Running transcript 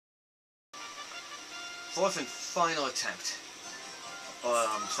fourth and final attempt.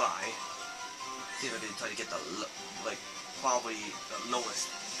 Try. See if I can try to get the, probably the lowest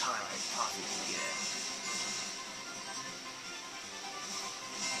time I possibly can get.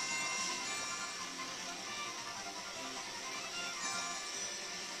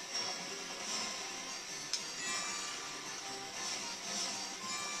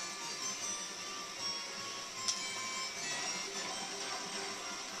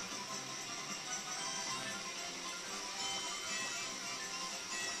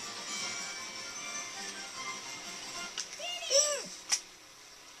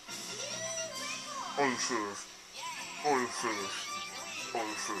 Are you serious? Are you serious? Are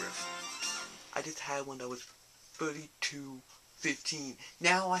you serious? I just had one that was 32:15.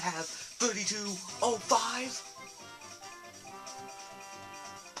 Now I have 32:05.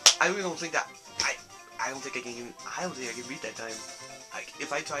 I really don't think that I don't think I can beat that time. Like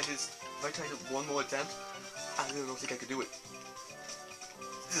if I try it one more attempt, I really don't think I could do it.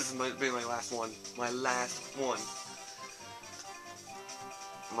 This has been my last one. My last one.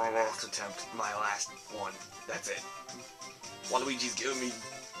 My last attempt. My last one. That's it. Waluigi's giving me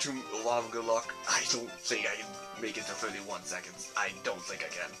a lot of good luck. I don't think I can make it to 31 seconds. I don't think I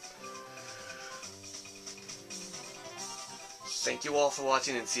can. Thank you all for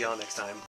watching and see y'all next time.